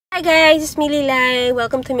Hi guys, it's me Lilay.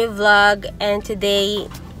 Welcome to my vlog, and today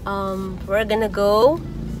we're gonna go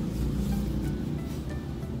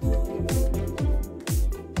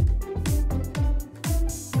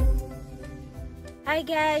Hi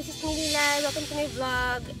guys, it's me Lilay. Welcome to my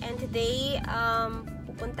vlog, and today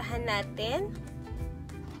pupuntahan natin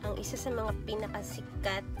ang isa sa mga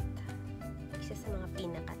pinakasikat,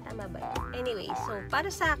 tama ba? Anyway, so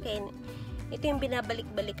para sa akin, ito yung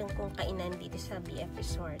binabalik-balikan kong kainan dito sa BF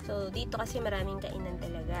Resort. So, dito kasi maraming kainan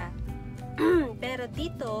talaga. Pero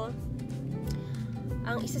dito,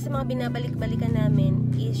 ang isa sa mga binabalik-balikan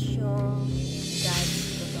namin is yung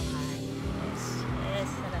Gotohan.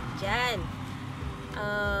 Yes, sarap dyan.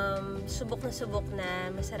 Subok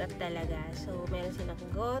na, masarap talaga. So, meron silang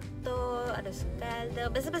goto, arroz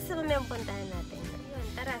caldo. Basta may puntahan natin. Ayun,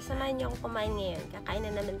 tara, samahan niyo akong kumain ngayon. Kakain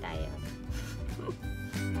na naman tayo.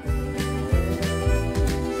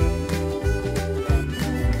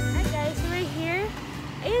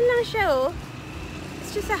 Ayan lang siya, oh.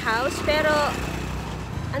 It's just a house, pero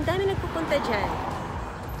ang dami nagpupunta dyan.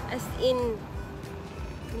 As in,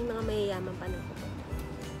 may mga mayayaman pa nagpupunta.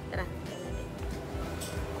 Tara, tayo natin.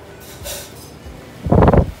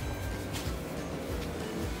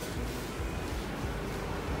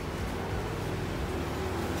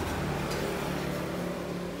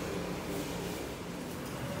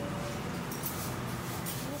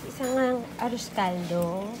 Isang arroz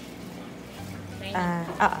caldo.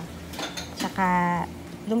 Tsaka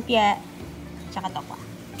lumpia, tsaka tokwa.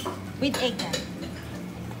 With egg na.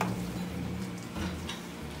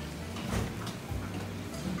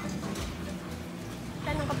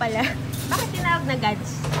 Tanong ko pala, bakit tinawag na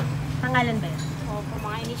Gods? Pangalan ba yun? Opo,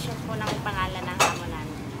 mga initial po ng pangalan ng amo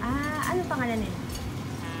namin. Anong pangalan nila?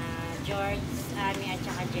 George, Ami, at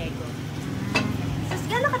tsaka Diego. Sus,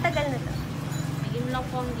 gano'ng katagal na to? Yun lang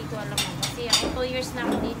po, hindi ko alam mo. Kasi ako 2 years na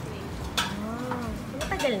ako dito eh.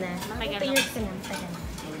 Matagal na. Matagal 2 years ka na. Matagal na.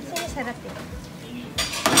 Kasi masarap yun.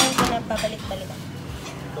 Ngayon ko na babalik-balik ako.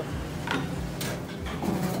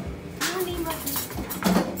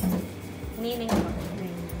 Niling mo.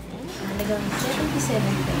 Halagang 77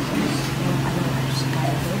 pesos. Yung arroz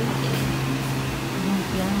caldo.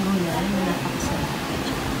 Yung gulay na napakasarap.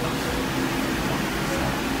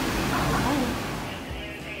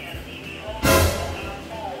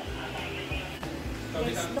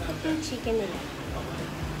 Guys, bakit yung chicken nila?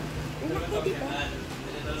 Ang laki, diba?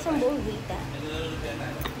 Isang buong wita.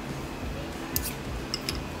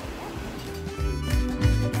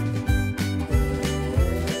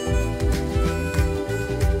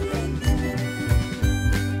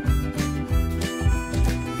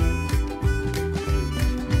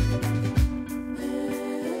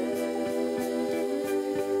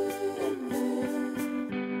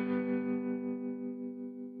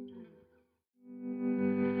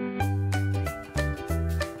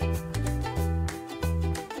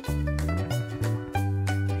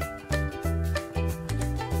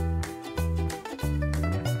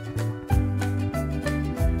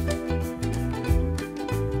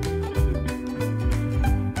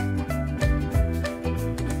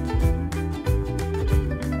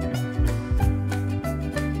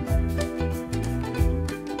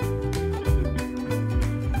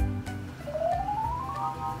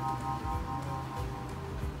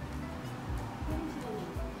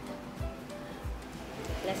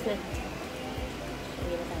 Last na.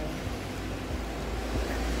 Hindi na tayo.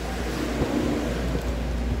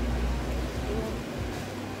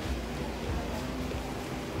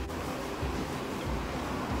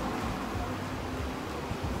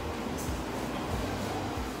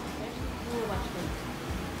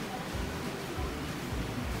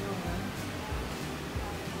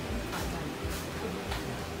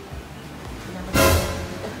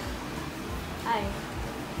 Ay.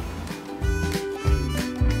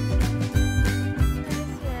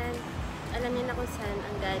 Saan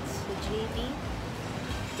ang Gods JB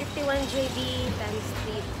 51 JB Times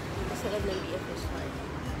Street dito sa loob ng BF Resort.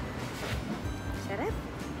 Sarap.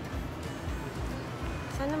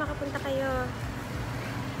 Sana makapunta kayo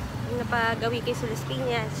kung napagawi kayo sa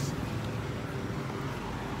Piñas.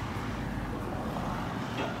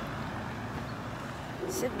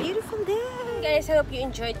 It's a beautiful day. Guys, I hope you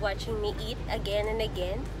enjoyed watching me eat again and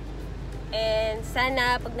again. And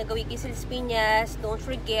sana, pag nagawi kayo sa Piñas, don't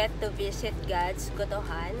forget to visit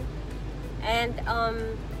Gotohan. And,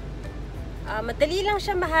 madali lang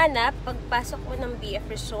siya mahanap pagpasok mo ng BF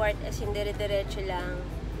Resort, as in dire-diretso lang.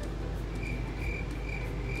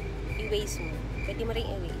 I-waste mo. Pwede mo rin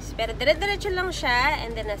i-waste. Pero dire-diretso lang siya,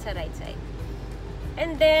 and then nasa right side.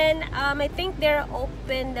 And then, I think they're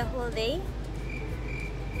open the whole day.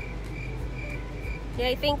 Yeah,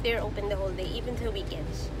 I think they're open the whole day, even to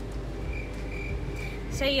weekends.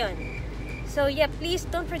 So, yun. So, yeah, please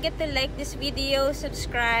don't forget to like this video,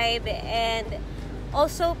 subscribe, and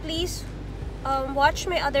also, please, watch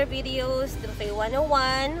my other videos, the Buffet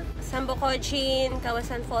 101, Sambokojin,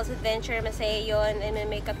 Kawasan Falls Adventure, masaya yun, and my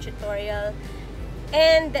makeup tutorial.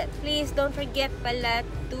 And please don't forget pala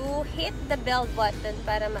to hit the bell button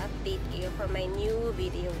para ma-update kayo for my new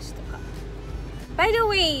videos to come. By the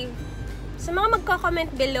way, sa mga magko-comment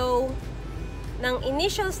below ng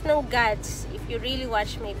initials ng gods, if you really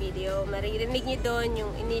watch my video, maririnig nyo doon yung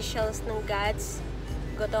initials ng gods,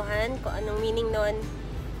 Gotohan, kung anong meaning nun.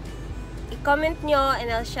 I-comment nyo and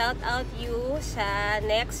I'll shout out you sa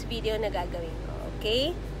next video na gagawin ko,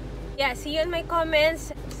 okay? Yeah, see you in my comments.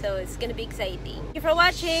 So it's gonna be exciting. Thank you for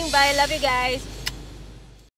watching. Bye. Love you guys.